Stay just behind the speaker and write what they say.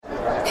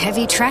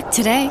Heavy track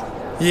today.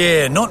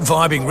 Yeah, not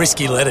vibing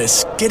risky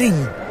lettuce.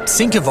 Getting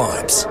sinker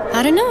vibes.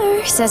 I don't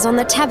know. Says on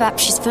the Tab app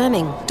she's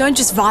firming. Don't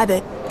just vibe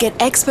it. Get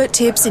expert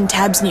tips in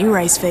Tab's new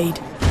race feed.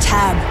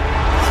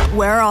 Tab.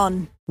 We're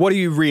on. What are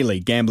you really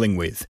gambling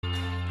with?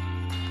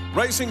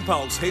 Racing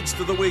Pulse heads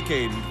to the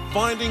weekend,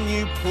 finding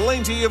you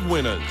plenty of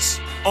winners.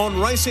 On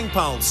Racing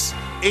Pulse,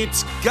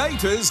 it's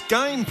Gator's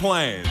Game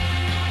Plan.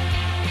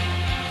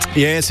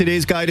 Yes, it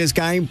is Gator's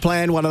Game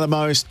Plan, one of the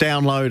most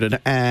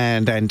downloaded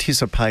and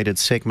anticipated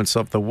segments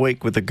of the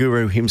week with the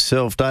guru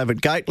himself,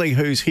 David Gately,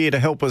 who's here to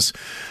help us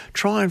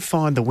try and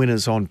find the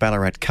winners on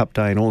Ballarat Cup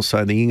Day and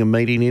also the Ingham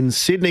meeting in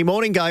Sydney.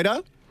 Morning,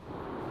 Gator.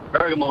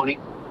 Very good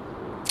morning.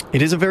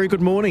 It is a very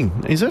good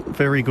morning, is it?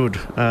 Very good.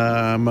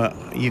 Are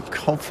you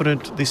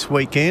confident this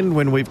weekend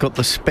when we've got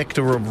the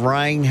spectre of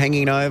rain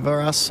hanging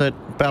over us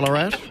at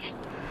Ballarat?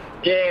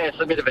 Yeah, it's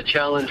a bit of a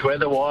challenge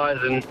weather-wise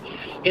and,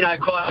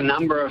 quite a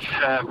number of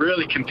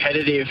really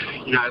competitive,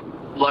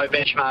 low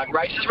benchmark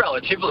races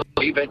relatively.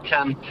 But,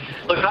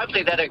 look,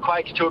 hopefully that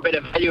equates to a bit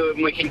of value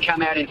and we can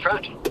come out in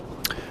front.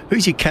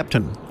 Who's your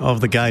captain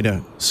of the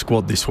Gator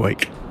squad this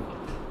week?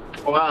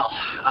 Well,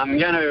 I'm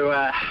going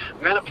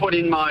to put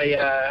in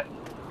my...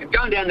 I'm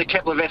going down the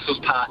Kepler Vessels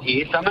part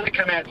here, so I'm going to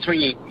come out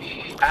swinging.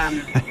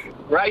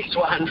 Race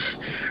one,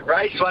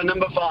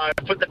 number 5,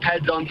 put the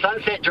pads on,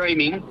 Sunset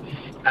Dreaming.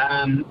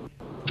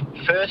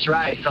 First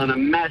race on a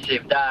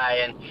massive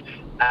day,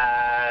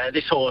 and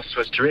this horse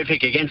was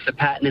terrific against the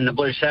pattern in the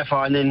Blue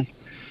Sapphire, and then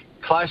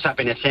close up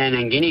in a San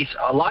Anguinis.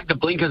 I like the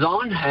blinkers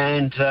on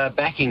and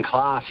back in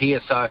class here,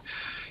 so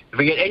if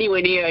we get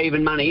anywhere near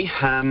even money,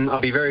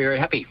 I'll be very, very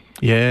happy.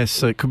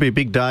 Yes, it could be a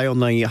big day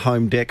on the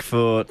home deck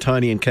for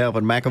Tony and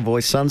Calvin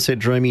McAvoy. Sunset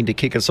Dreaming to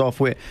kick us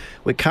off. We're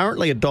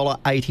currently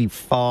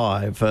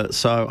 $1.85,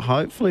 so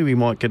hopefully we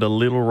might get a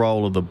little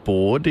roll of the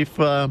board. If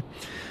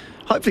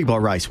hopefully by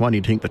race one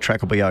you'd think the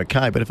track will be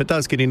okay, but if it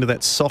does get into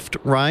that soft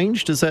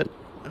range, does that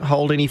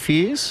hold any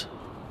fears?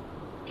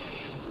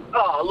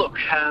 Oh, look,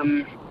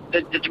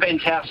 it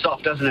depends how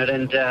soft, doesn't it?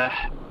 And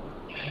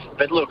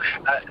but look,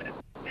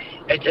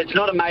 it's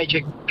not a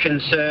major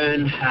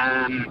concern.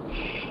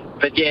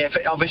 But yeah,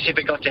 obviously if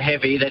it got to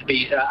heavy, there'd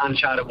be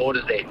uncharted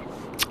waters there.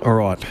 All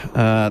right.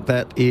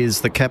 That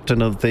is the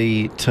captain of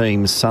the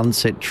team,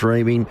 Sunset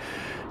Dreaming,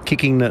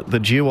 kicking the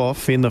dew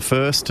off in the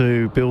first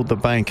to build the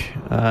bank.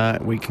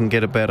 We can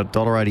get about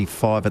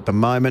 $1.85 at the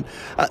moment.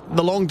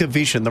 The long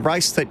division, the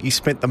race that you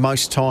spent the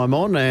most time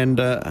on and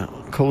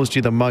caused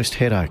you the most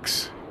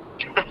headaches.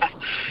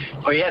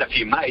 Well, you had a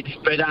few mates,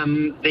 but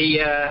the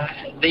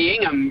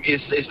Ingham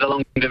is the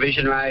long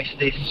division race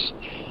this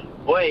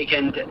week,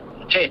 and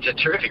gee, it's a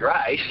terrific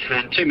race,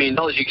 and $2 million,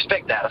 you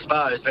expect that, I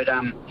suppose, but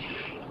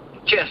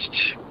just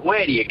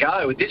where do you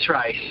go with this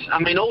race? I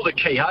mean, all the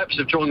key hopes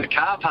have drawn the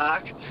car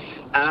park.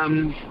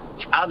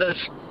 Others,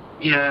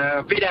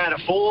 a bit out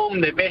of form,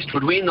 their best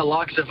would win, the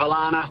likes of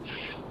Valana.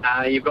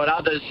 You've got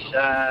others,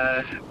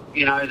 that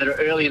are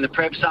early in the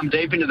prep, some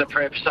deep into the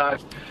prep, so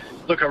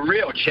look, a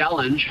real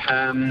challenge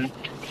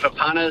for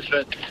punters,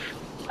 but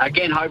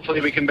again, hopefully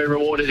we can be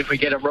rewarded if we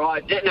get it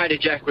right. Detonator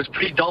Jack was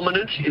pretty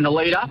dominant in the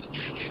lead-up.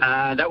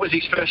 That was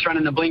his first run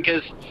in the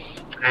blinkers,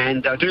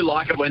 and I do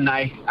like it when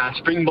they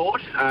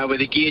springboard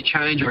with a gear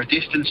change or a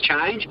distance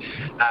change.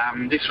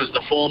 This was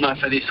the former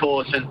for this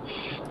horse, and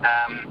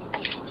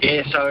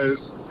so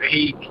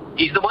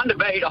he's the one to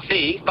beat, I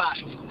think, but,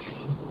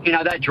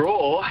 that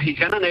draw, he's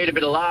going to need a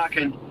bit of luck,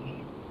 and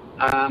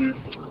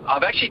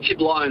I've actually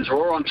tipped Lions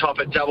Roar on top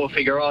at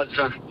double-figure odds.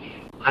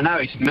 I know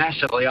he's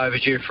massively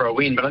overdue for a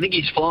win, but I think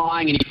he's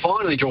flying and he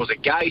finally draws a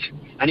gate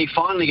and he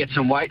finally gets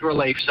some weight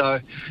relief.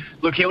 So,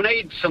 look, he'll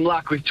need some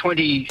luck with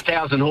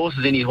 20,000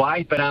 horses in his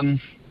way, but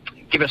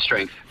give us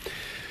strength.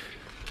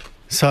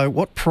 So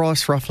what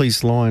price roughly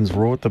is Lions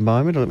Roar at the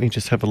moment? Let me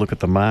just have a look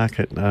at the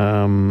market.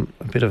 A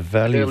bit of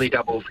value. Early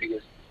double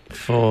figures.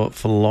 For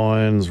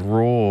Lions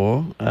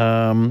Roar.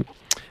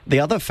 The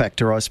other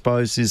factor, I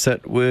suppose, is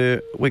that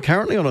we're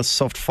currently on a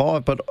soft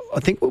 5, but I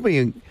think we'll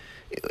be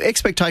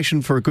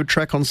expectation for a good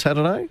track on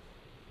Saturday?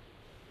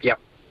 Yep.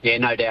 Yeah,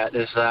 no doubt.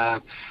 There's,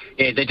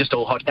 they're just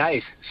all hot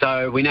days.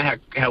 So we know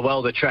how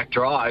well the track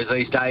dries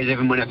these days,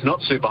 even when it's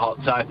not super hot.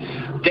 So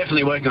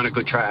definitely working on a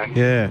good track.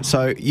 Yeah.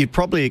 So you'd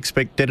probably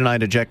expect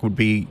Detonator Jack would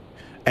be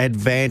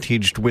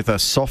advantaged with a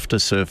softer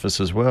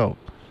surface as well.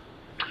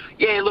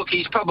 Yeah, look,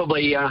 he's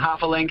probably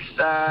half a length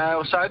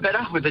or so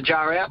better with the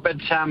jar out. But,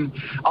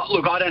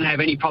 look, I don't have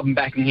any problem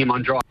backing him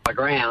on dry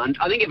ground.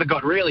 I think if it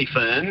got really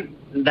firm,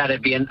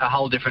 that'd be a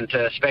whole different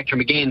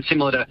spectrum. Again,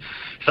 similar to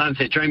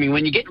Sunset Dreaming.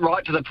 When you get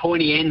right to the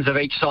pointy ends of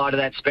each side of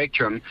that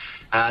spectrum,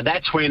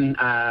 that's when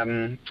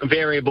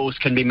variables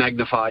can be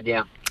magnified,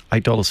 yeah.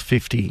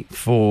 $8.50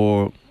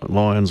 for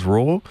Lions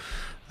Roar.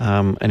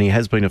 And he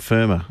has been a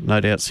firmer, no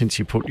doubt, since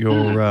you put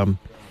your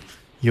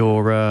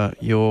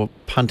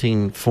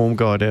punting form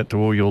guide out to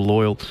all your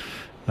loyal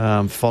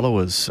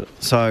followers.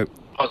 So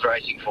I was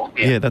racing for.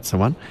 Yeah, that's the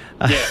one.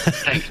 Yeah,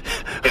 thanks.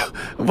 Yeah.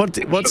 What's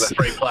the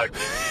free plug?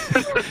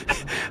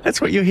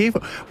 That's what you're here for.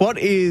 What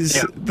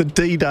is the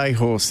D-Day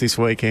horse this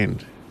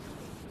weekend?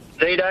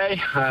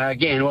 D-Day,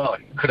 again, well,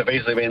 it could have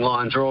easily been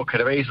Lions Raw, could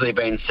have easily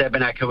been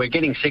Sebenak, who we're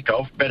getting sick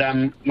of. But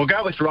we'll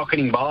go with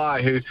Rocketing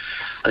By, who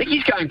I think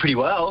he's going pretty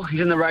well. He's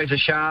in the razor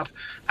sharp.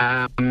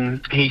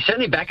 He's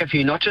certainly back a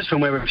few notches from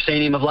where we've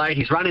seen him of late.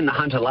 He's run in the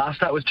Hunter last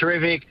start, was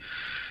terrific.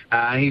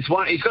 He's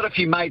got a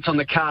few mates on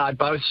the card,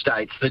 both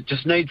states, that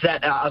just needs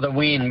that other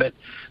win. But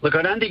look,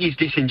 I don't think he's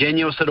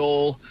disingenuous at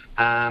all.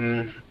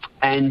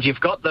 And you've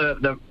got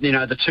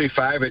the two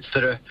favourites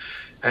that are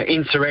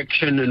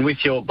Insurrection and With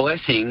Your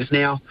Blessings.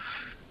 Now,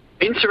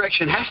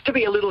 Insurrection has to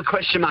be a little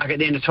question mark at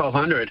the end of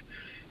 1200,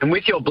 and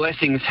With Your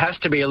Blessings has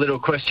to be a little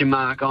question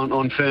mark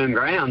on firm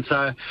ground.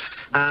 So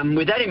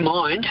with that in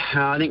mind,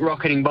 I think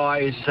Rocketing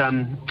By is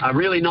a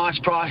really nice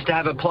price to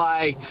have a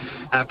play,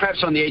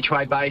 perhaps on the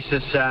each-way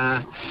basis,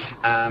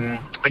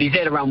 but he's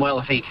there to run well,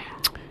 I think.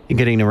 You're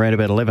getting around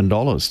about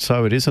 $11,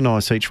 so it is a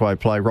nice each-way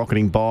play,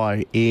 Rocketing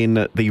By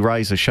in the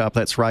Razor Sharp.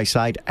 That's race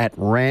 8 at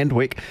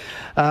Randwick.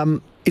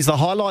 Is the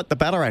highlight the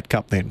Ballarat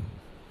Cup then?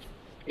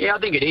 Yeah, I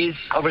think it is.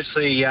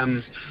 Obviously,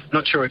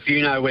 not sure if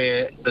you know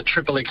where the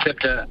triple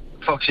acceptor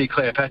Foxy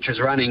Cleopatra's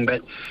running,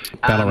 but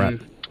Ballarat.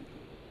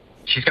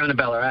 She's going to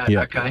Ballarat.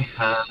 Yep. Okay.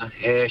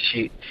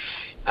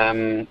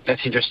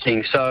 That's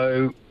interesting.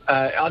 So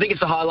I think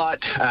it's the highlight.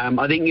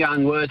 I think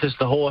Young Worth is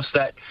the horse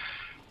that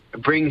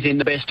brings in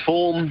the best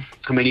form.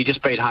 I mean, he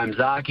just beat home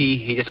Zaki.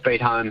 He just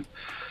beat home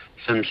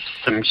some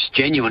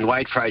genuine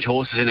weight for age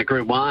horses in a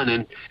Group 1,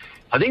 and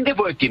I think they've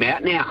worked him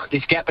out now.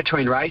 This gap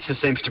between races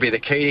seems to be the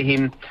key to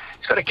him.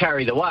 He's got to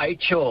carry the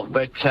weight, sure,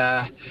 but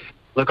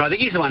look, I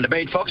think he's the one to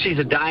beat. Foxy's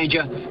a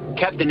danger.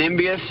 Captain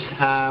Envious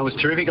was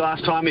terrific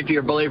last time, if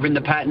you're a believer in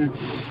the pattern.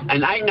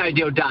 And ain't no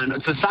deal done.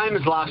 It's the same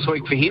as last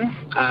week for him.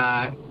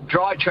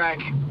 Dry track,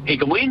 he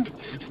can win.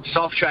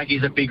 Soft track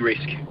is a big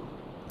risk.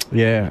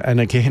 Yeah, and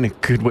again,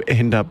 it could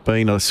end up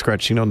being a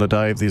scratching on the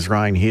day of this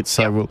rain hit,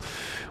 so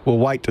we'll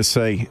wait to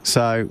see.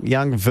 So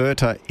Young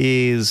Verta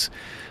is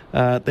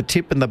the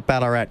tip in the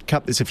Ballarat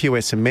Cup. There's a few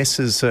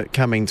SMSs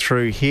coming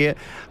through here.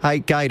 Hey,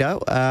 Gator,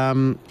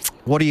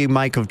 what do you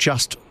make of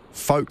Just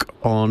Folk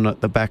on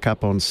the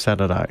backup on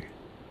Saturday?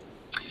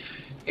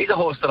 He's a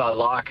horse that I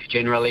like,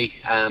 generally.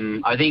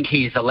 I think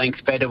he's a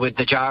length better with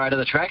the jar out of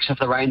the track, so if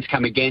the rains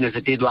come again as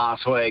it did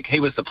last week, he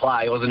was the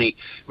play, wasn't he?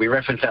 We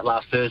referenced that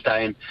last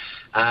Thursday.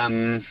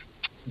 And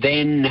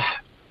then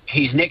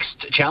his next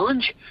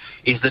challenge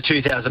is the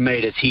 2,000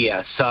 metres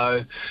here.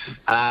 So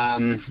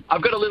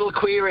I've got a little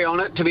query on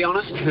it, to be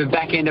honest, the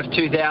back end of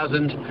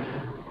 2,000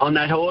 on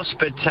that horse,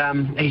 but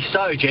he's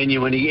so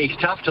genuine. He's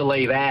tough to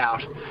leave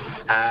out,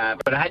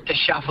 but I had to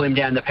shuffle him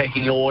down the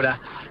pecking order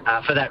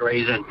for that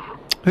reason.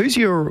 Who's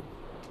your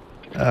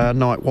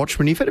night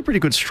watchman? You've had a pretty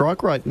good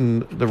strike rate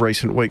in the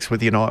recent weeks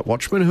with your night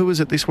watchman. Who was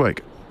it this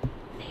week?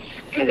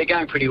 Yeah, they're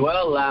going pretty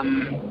well.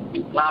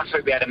 Last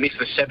week we had a miss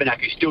with Sebenak,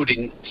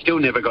 who still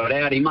never got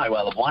out. He may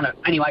well have won it.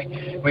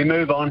 Anyway, we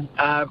move on.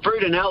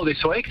 Brudenell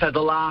this week, so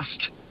the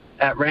last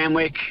at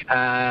Randwick,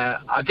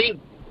 I think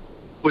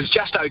was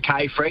just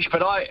okay fresh,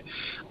 but I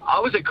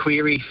was a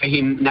query for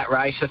him in that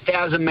race.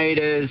 1,000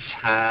 metres,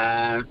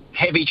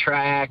 heavy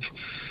track,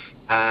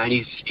 and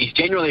he's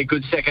generally a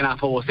good second-up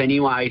horse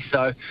anyway.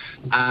 So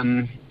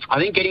I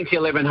think getting to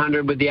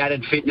 1,100 with the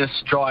added fitness,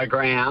 dry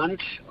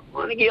ground,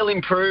 I think he'll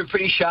improve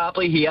pretty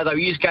sharply here. They'll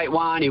use gate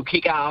 1, he'll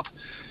kick up,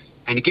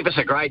 and he'll give us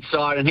a great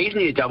side, and he's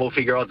near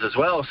double-figure odds as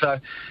well. So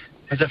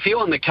there's a few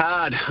on the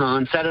card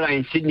on Saturday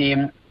in Sydney,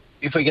 and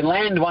if we can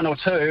land one or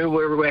two,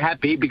 we're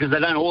happy, because they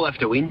don't all have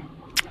to win.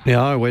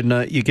 Yeah, when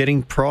you're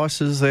getting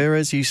prices there,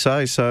 as you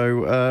say.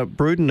 So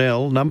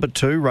Brudenell, number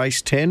 2,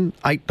 race 10,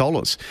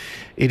 $8.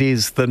 It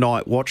is the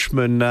night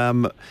watchman.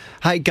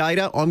 Hey,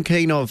 Gator, I'm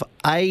keen of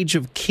Age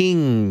of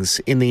Kings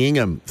in the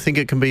Ingham. Think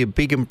it can be a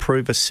big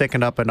improver,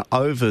 second up and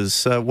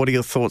overs. What are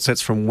your thoughts?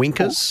 That's from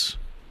Winkers.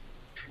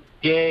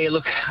 Yeah,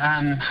 look,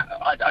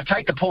 I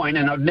take the point,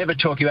 and I'd never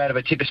talk you out of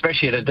a tip,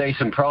 especially at a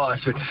decent price.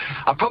 But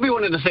I probably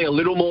wanted to see a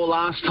little more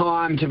last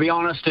time, to be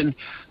honest. And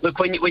look,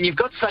 when you've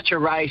got such a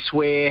race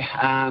where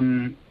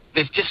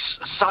there's just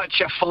such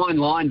a fine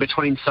line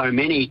between so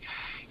many,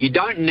 you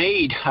don't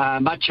need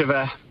much of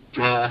a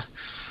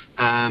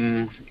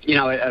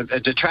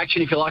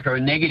detraction, if you like, or a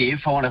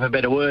negative, for want of a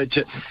better word,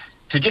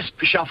 to just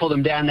shuffle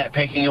them down that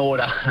pecking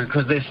order,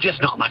 because there's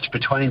just not much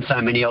between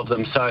so many of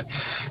them. So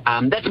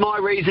that's my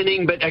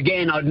reasoning, but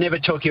again, I'd never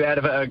talk you out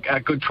of a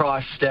good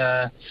priced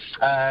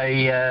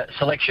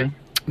selection.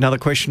 Another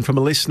question from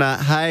a listener.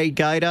 Hey,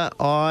 Gator,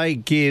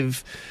 I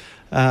give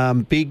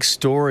Big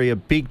Story a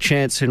big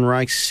chance in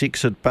race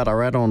 6 at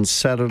Ballarat on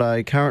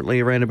Saturday, currently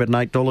around about an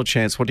 $8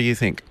 chance. What do you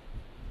think?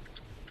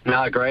 No,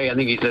 I agree. I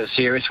think he's a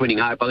serious winning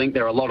hope. I think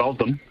there are a lot of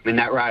them in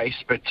that race,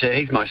 but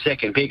he's my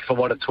second pick for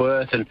what it's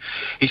worth, and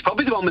he's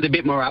probably the one with a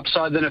bit more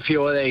upside than a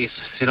few of these.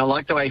 You know, I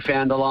like the way he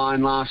found the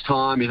line last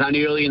time. He's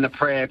only early in the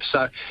prep,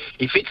 so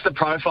he fits the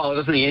profile,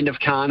 doesn't he, end of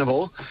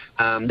Carnival.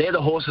 They're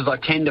the horses I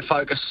tend to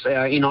focus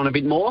in on a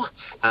bit more,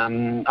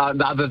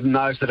 other than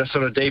those that are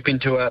sort of deep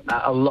into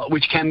a lot,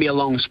 which can be a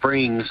long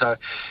spring. So,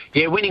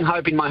 yeah, winning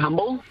hope in my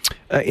humble.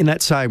 In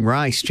that same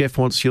race, Jeff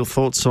wants your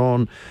thoughts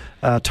on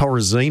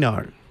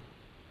Torresino.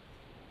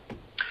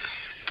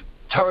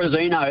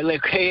 Torresino,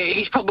 look,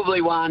 he's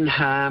probably one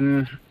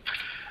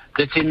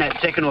that's in that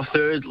second or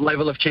third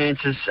level of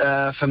chances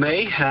for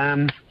me.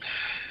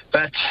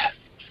 But,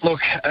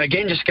 look,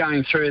 again, just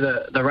going through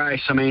the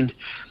race, I mean,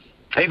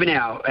 even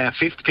our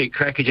fifth pick,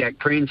 Crackerjack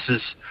Prince,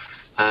 is,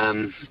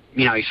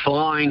 he's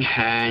flying,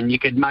 and you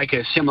could make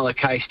a similar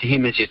case to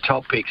him as your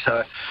top pick.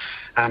 So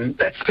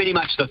that's pretty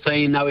much the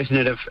theme, though, isn't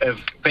it, of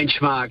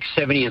benchmark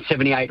 70 and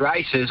 78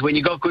 races. When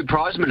you've got good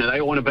prizemen, they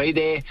all want to be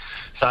there.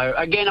 So,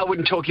 again, I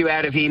wouldn't talk you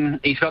out of him.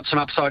 He's got some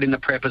upside in the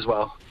prep as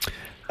well.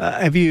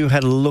 Have you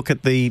had a look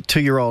at the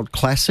 2-year-old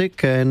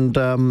Classic, and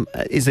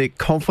is there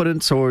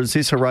confidence, or is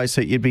this a race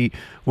that you'd be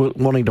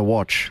wanting to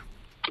watch?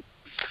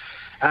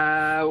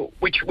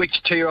 Which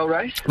 2-year-old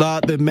race?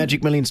 The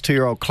Magic Millions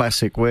 2-year-old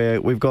Classic,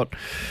 where we've got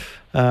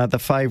the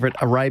favourite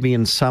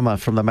Arabian Summer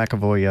from the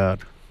McAvoy Yard.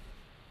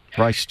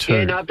 Race 2.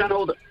 Yeah, no, I've done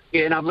all the...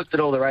 Yeah, and I've looked at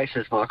all the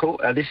races,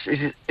 Michael.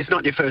 It's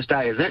not your first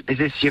day, is it? Is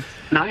this your...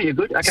 No, you're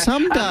good? Okay.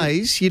 Some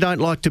days you don't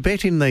like to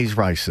bet in these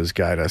races,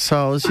 Gator.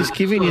 So I was just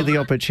giving you the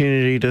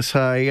opportunity to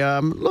say,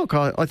 look,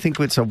 I think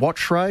it's a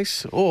watch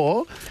race,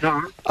 or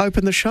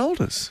open the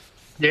shoulders.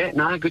 Yeah,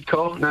 no, good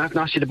call. No, it's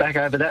nice of you to back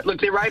over that.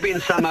 Look, the Arabian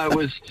Summer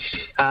was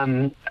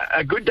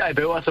a good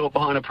debut, I thought,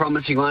 behind a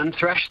promising one.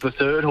 Thrashed the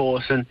third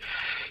horse, and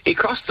he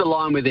crossed the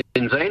line with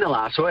Enzina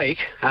last week.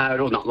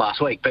 Well, not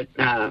last week, but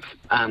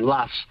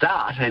last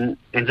start. And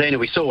Enzina,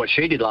 we saw what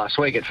she did last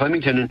week at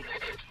Flemington, and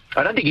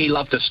I don't think he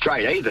loved us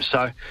straight either.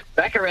 So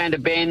back around a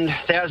bend,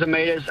 1,000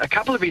 metres. A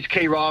couple of his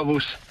key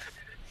rivals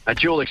are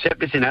dual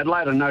acceptors in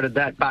Adelaide. I noted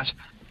that, but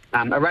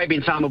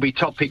Arabian Summer will be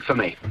top pick for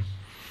me.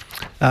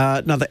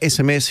 Another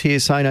SMS here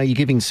saying, are you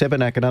giving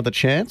Sebenak another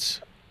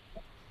chance?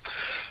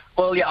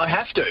 Well, yeah, I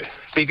have to,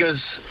 because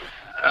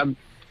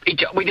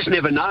we just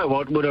never know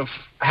what would have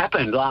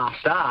happened last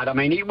start. I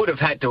mean, he would have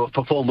had to have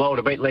performed well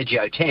to beat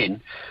Legio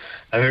 10,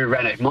 who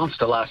ran a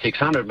monster last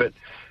 600, but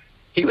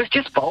he was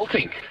just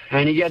bolting,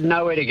 and he had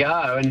nowhere to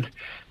go, and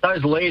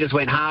those leaders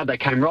went hard. They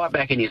came right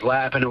back in his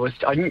lap, and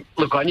I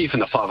knew from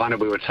the 500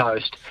 we were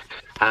toast.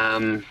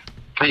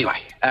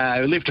 Anyway,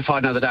 we live to fight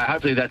another day.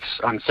 Hopefully that's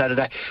on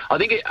Saturday. I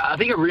think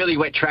a really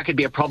wet track would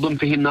be a problem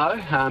for him, though.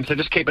 So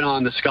just keep an eye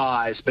on the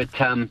skies. But,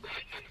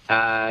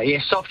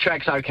 soft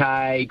track's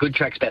okay. Good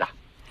track's better.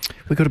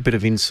 We got a bit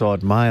of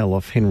inside mail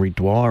off Henry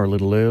Dwyer a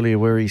little earlier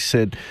where he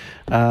said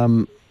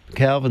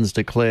Calvin's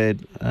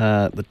declared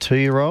the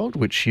 2-year-old,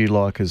 which you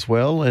like as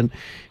well. And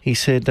he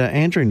said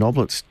Andrew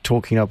Noblet's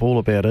talking up all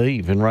about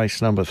Eve in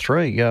race number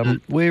 3.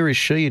 Where is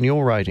she in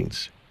your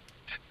ratings?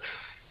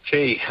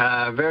 Gee,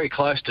 very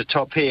close to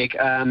top pick.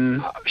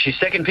 She's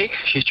second pick.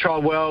 She's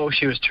trialled well.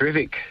 She was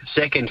terrific.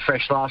 Second,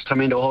 fresh last time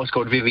into a horse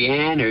called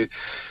Vivienne, who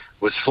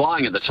was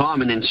flying at the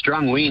time and then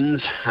strung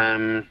wins.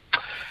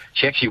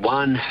 She actually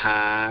won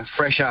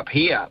fresh up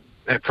here,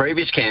 her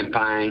previous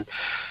campaign.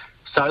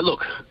 So,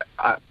 look,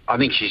 I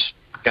think she's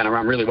going to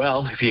run really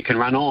well if you can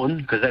run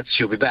on, because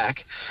she'll be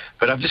back.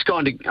 But I've just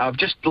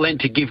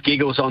lent to Give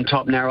Giggles on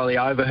top narrowly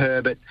over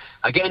her. But,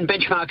 again,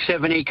 benchmark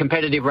 70,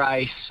 competitive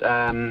race.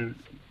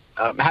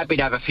 I'm happy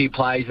to have a few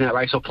plays in that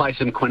race, or play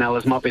some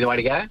Quinellas might be the way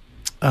to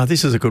go.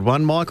 This is a good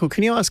one. Michael,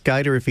 can you ask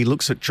Gator if he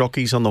looks at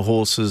jockeys on the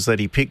horses that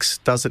he picks,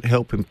 does it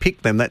help him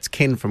pick them? That's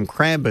Ken from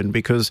Cranbourne,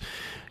 because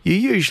you're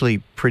usually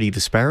pretty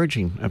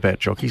disparaging about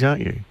jockeys,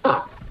 aren't you?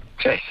 Oh,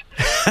 jeez.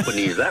 I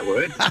wouldn't use that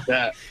word.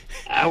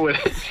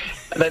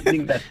 I don't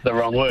think that's the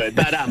wrong word.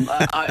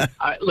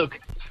 But look,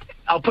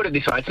 I'll put it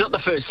this way. It's not the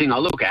first thing I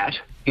look at.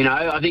 You know,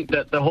 I think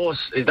that the horse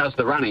does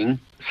the running.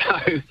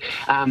 So,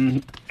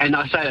 and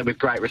I say that with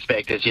great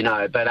respect, as you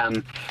know. But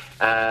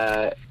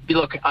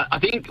look, I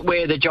think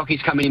where the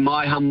jockeys come in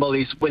my humble,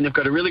 is when they've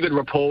got a really good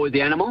rapport with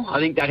the animal. I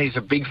think that is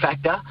a big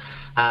factor.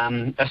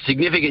 A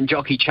significant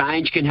jockey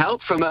change can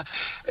help from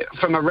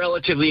a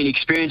relatively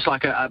inexperienced,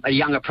 like a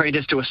young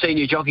apprentice, to a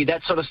senior jockey,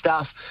 that sort of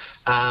stuff.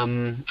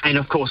 And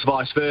of course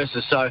vice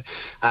versa. So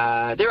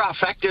there are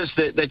factors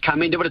that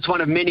come into it. It's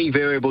one of many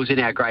variables in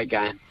our great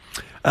game.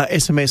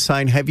 SMS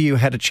saying, have you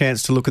had a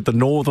chance to look at the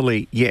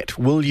Northerly yet?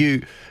 Will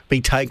you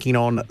be taking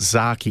on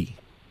Zaki?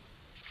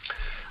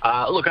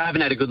 Look, I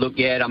haven't had a good look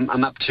yet.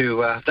 I'm up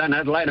to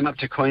Adelaide. I'm up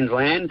to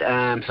Queensland,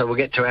 so we'll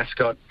get to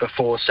Ascot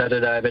before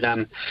Saturday. But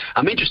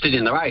I'm interested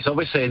in the race,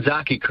 obviously, and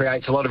Zaki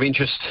creates a lot of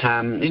interest.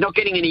 He's not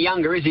getting any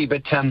younger, is he?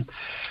 But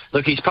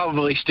look, he's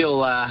probably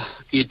still,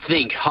 you'd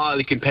think,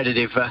 highly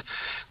competitive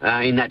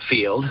in that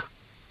field.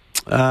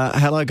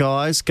 Hello,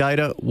 guys.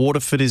 Gator,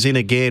 Waterford is in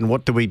again.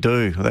 What do we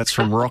do? That's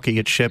from Rocky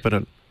at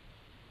Shepparton.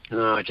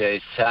 Oh,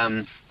 geez.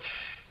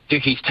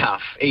 Dookie's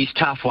tough. He's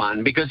tough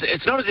one, because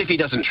it's not as if he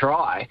doesn't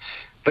try,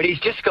 but he's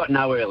just got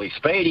no early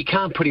speed. He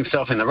can't put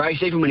himself in the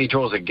race, even when he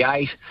draws a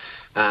gate.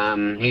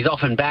 He's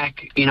often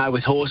back,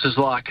 with horses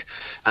like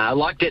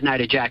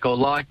Detonator Jack or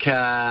like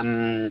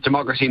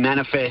Democracy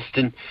Manifest,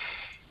 and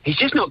he's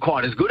just not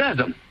quite as good as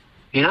them.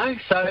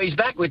 So he's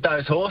back with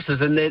those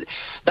horses, and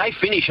they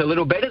finish a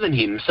little better than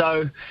him.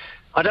 So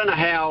I don't know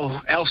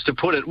how else to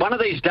put it. One of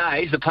these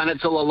days, the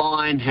planets will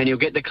align, and he'll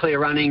get the clear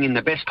running in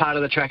the best part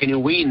of the track, and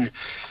he'll win.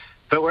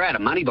 But we're out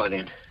of money by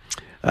then.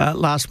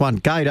 Last one,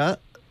 Gator.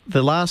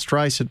 the last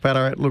race at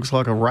Ballarat looks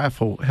like a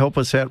raffle. Help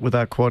us out with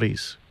our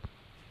quaddies.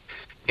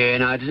 Yeah,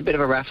 no, it's a bit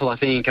of a raffle, I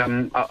think.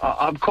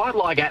 I quite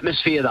like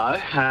Atmosphere, though.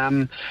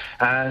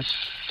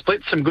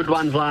 Split some good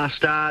ones last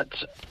start.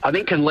 I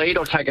think can lead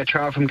or take a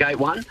trail from gate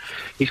 1.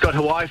 He's got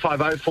Hawaii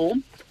 5-0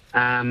 form,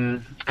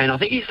 and I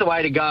think he's the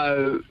way to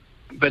go,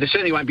 but it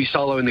certainly won't be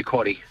solo in the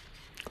quaddie.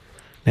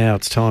 Now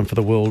it's time for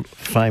the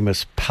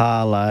world-famous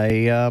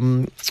parlay.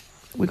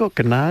 We got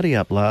Gennady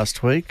up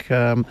last week.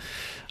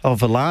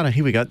 Villana,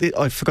 here we go.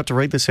 I forgot to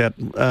read this out.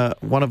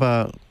 One of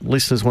our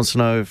listeners wants to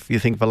know if you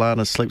think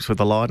Villana sleeps with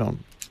the light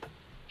on.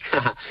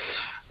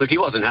 Look, he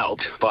wasn't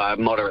helped by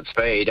moderate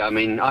speed. I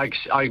mean, I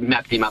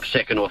mapped him up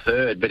second or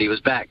third, but he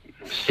was back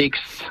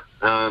sixth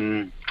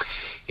in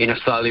a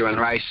slowly run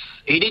race.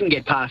 He didn't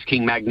get past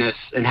King Magnus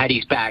and had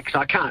his back, so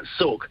I can't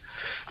sook.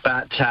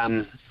 But,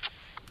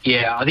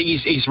 yeah, I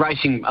think he's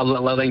racing a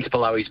length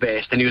below his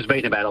best, and he was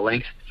beaten about a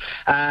length.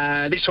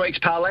 This week's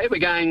parlay, we're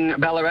going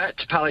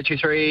Ballarat, parlay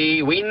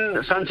 2-3,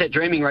 win, Sunset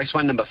Dreaming, race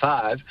 1, number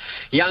 5.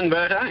 Young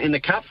Berta in the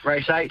Cup,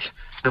 race 8,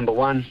 number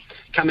 1.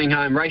 Coming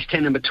home, race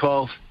 10, number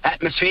 12,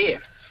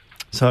 Atmosphere.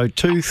 So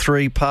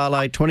 2-3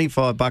 parlay,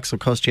 $25 will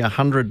cost you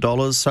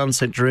 $100.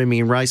 Sunset Dreaming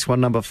in race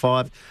 1, number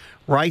 5.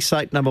 Race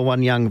 8, number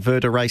 1, Young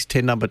Verta. Race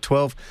 10, number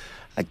 12.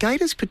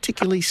 Gator's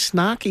particularly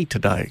snarky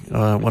today.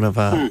 One of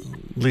our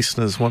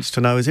listeners wants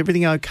to know, is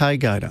everything okay,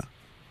 Gator?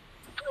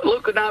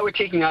 Look, no, we're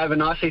ticking over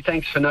nicely.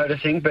 Thanks for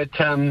noticing. But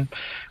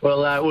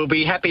we'll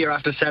be happier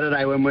after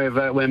Saturday when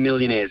we're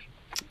millionaires.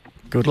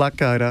 Good luck,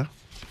 Gator.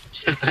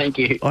 Thank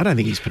you. I don't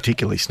think he's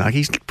particularly snug.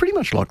 He's pretty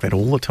much like that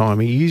all the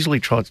time. He usually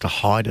tries to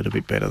hide it a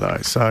bit better, though.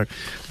 So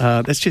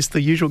that's just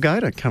the usual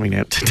Gator coming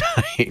out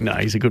today. No,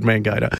 he's a good man, Gator.